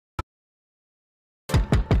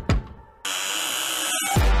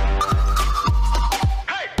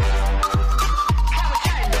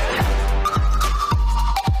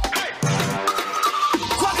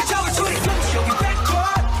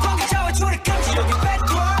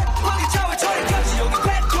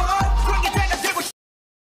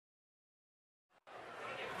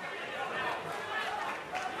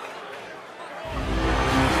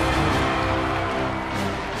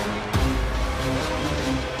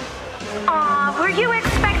Were you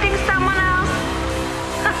expecting someone else?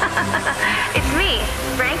 It's me,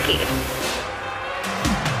 Franky.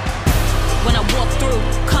 When I walk through,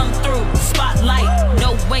 come through, spotlight.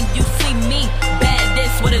 Know when you see me, bad,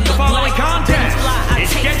 this what it look like. Contest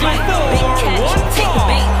is scheduled for one fall.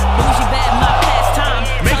 Bait, bougie bad, my pastime.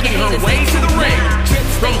 Making her way to the ring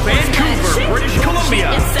from Vancouver, British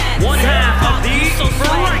Columbia, one half of the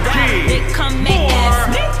Franky.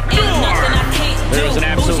 There's an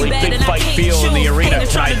absolutely big fight feel in the arena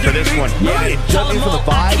tonight for this one. Yeah, judging from the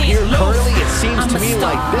vibe here currently, it seems to me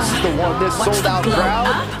like this is the one this sold-out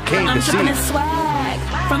crowd came to see. Swag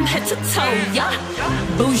from head to toe, yeah.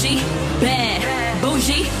 Bougie, bad,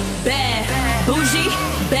 bougie, bad, bougie,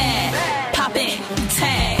 bad. Pop it,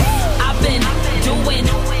 tag. I've been doing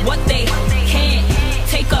what they can't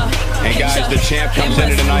take a And guys, the champ comes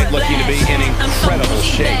in tonight looking to be in incredible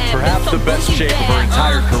shape. Perhaps the best shape of her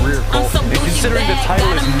entire career, Cole. And considering the title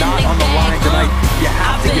is not on the line tonight, you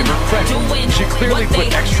have to give her credit. She clearly put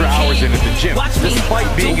extra hours in at the gym, despite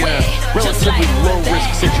being in a relatively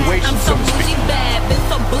low-risk situation, so to speak. Been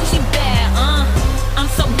so bougie bad, I'm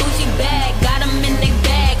so bougie bad, got 'em in they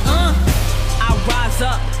bag, I rise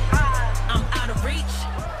up, I'm out of reach.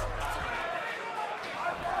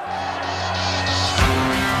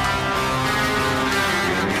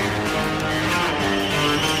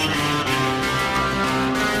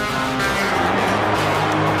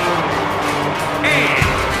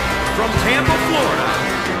 From Tampa, Florida,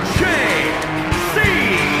 Jacy.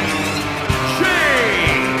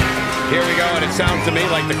 Here we go, and it sounds to me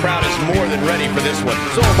like the crowd is more than ready for this one.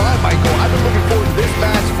 So am I, Michael. I've been looking forward to this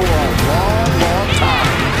match for a long, long time.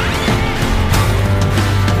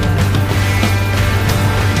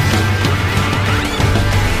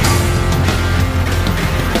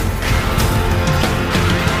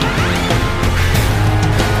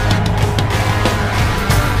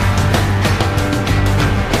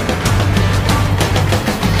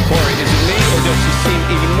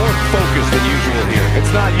 Focused than usual here.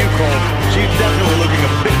 It's not you, Cole. She's definitely looking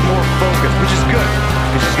a bit more focused, which is good,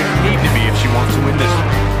 because she's going to need to be if she wants to win this one.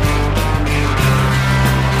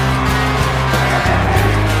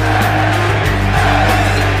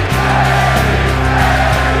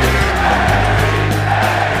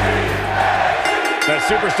 The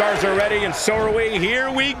superstars are ready, and so are we. Here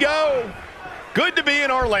we go. Good to be in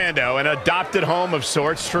Orlando, an adopted home of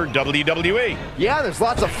sorts for WWE. Yeah, there's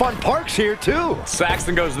lots of fun parks here, too.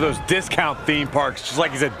 Saxton goes to those discount theme parks just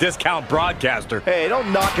like he's a discount broadcaster. Hey,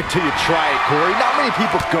 don't knock it till you try it, Corey. Not many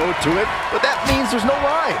people go to it, but that means there's no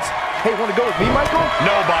lines. Hey, want to go with me, Michael?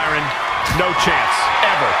 No, Byron. No chance.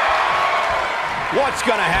 Ever. What's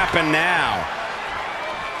going to happen now?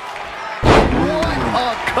 What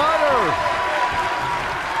a cutter!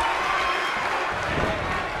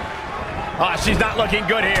 She's not looking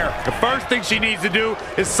good here. The first thing she needs to do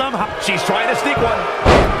is somehow... She's trying to sneak one.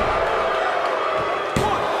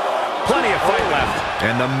 Plenty of fight left.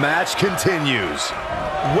 And the match continues.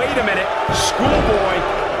 Wait a minute. Schoolboy.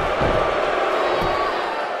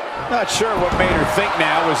 Not sure what made her think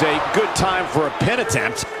now was a good time for a pin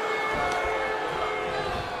attempt.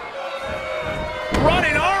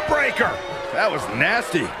 Running arm breaker. That was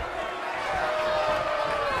nasty.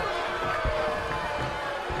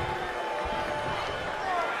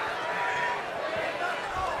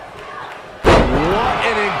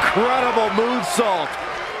 Incredible moonsault.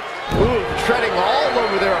 Ooh, treading all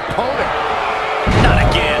over their opponent. Not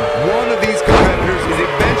again. One of these competitors is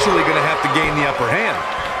eventually going to have to gain the upper hand.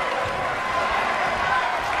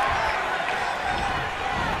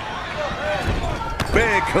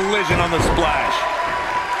 Big collision on the splash.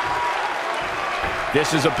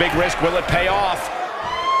 This is a big risk. Will it pay off?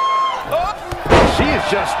 Oh, she is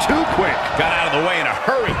just too quick. Got out of the way in a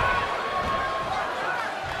hurry.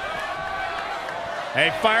 A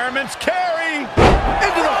fireman's carry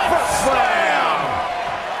into the front slam.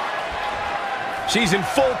 She's in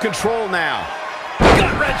full control now.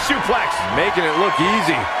 Gut wrench suplex, making it look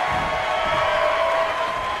easy.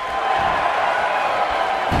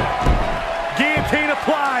 Guillotine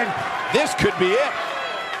applied. This could be it.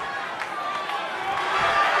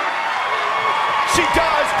 She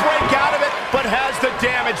does break out of it, but has the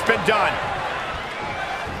damage been done?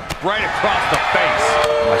 Right across the face.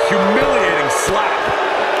 A humiliating slap.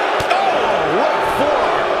 Oh, what a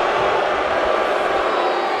forearm.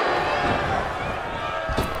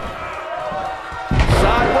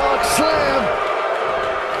 Sidewalk slam.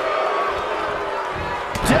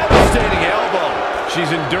 Devastating elbow.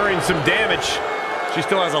 She's enduring some damage. She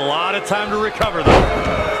still has a lot of time to recover, though.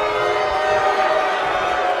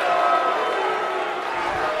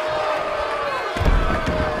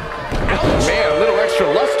 Man, a little extra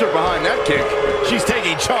luster monster behind that kick. She's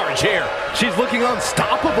taking charge here. She's looking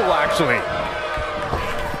unstoppable, actually.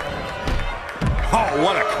 Oh,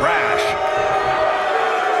 what a crash.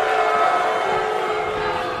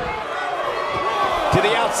 To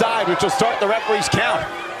the outside, which will start the referee's count.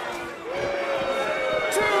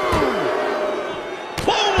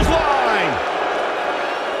 Clothesline.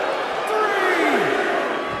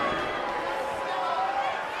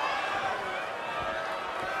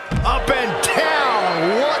 Up and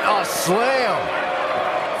down. What a slam.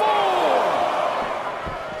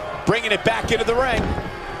 4. Bringing it back into the ring.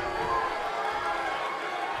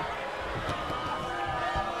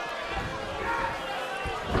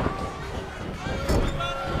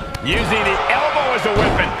 Using the elbow as a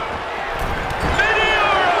weapon.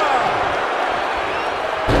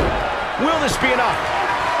 Will this be enough?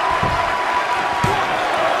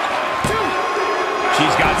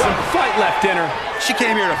 She's got some fight left in her. She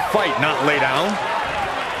came here to fight, not lay down.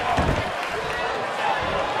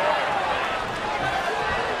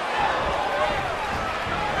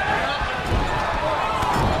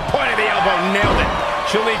 Point of the elbow, nailed it.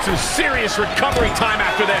 She'll need some serious recovery time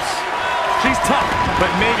after this. She's tough, but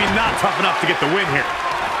maybe not tough enough to get the win here.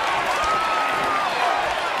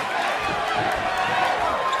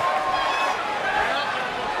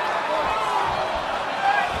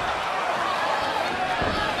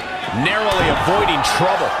 Narrowly avoiding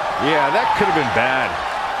trouble. Yeah, that could have been bad.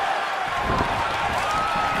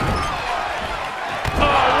 Oh,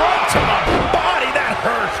 right to the body. That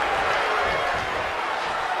hurt.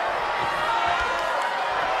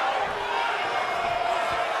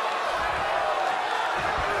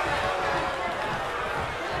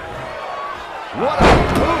 What a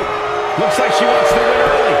boot. Looks like she wants the win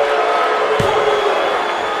early.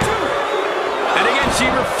 And again, she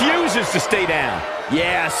refuses to stay down.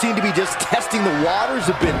 Yeah, seemed to be just testing the waters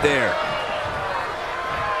a bit there.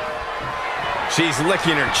 She's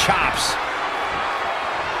licking her chops.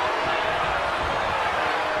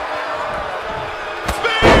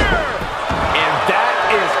 Spear! And that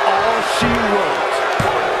is all she wrote.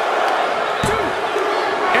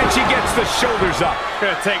 And she gets the shoulders up.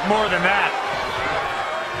 Gonna take more than that.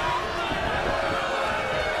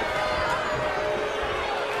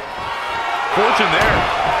 Fortune there.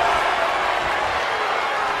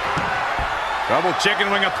 Double chicken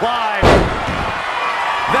wing applied.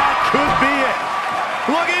 That could be it.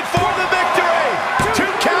 Looking for the victory. 2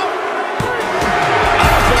 count. I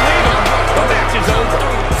don't believe it. The match is over.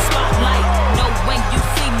 Spotlight, know when you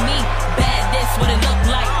see me. Bad, this what it look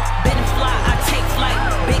like. Been fly, I take flight.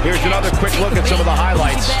 Big Here's cash, another quick take look at a some of the bait.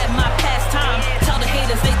 highlights. Bougie bad, my pastime. Tell the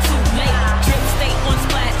haters they too late. Drip state on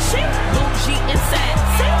splash. Bougie inside.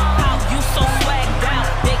 How you so swagged out?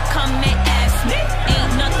 They come and ask me.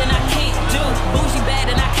 Ain't nothing I can't do. Bougie bad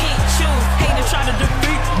and I can't choose. Haters try to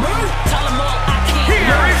defeat me. Tell them all I can't do.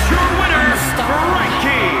 Here is your winner, I'm a star.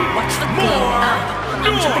 Franky. Watch the glow.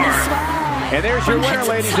 I'm dripping in swag. And there's your From winner, head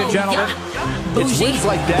to ladies and toe, gentlemen. yeah. It's Bougie, wins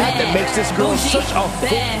like that that bad. makes this girl Bougie, such a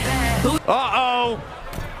bad. Bougie. Uh-oh.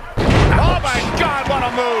 Oh, my God, what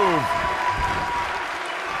a move.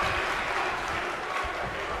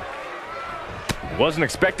 Wasn't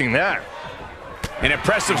expecting that. An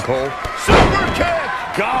impressive Cole. super kick.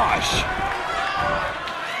 Gosh.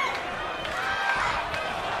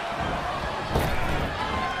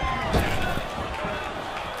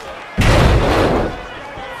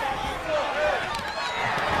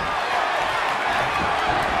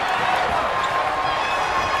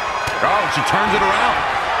 Oh, she turns it around.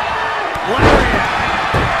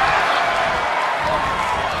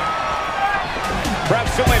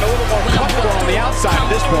 Perhaps feeling a little more comfortable on the outside at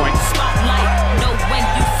this point.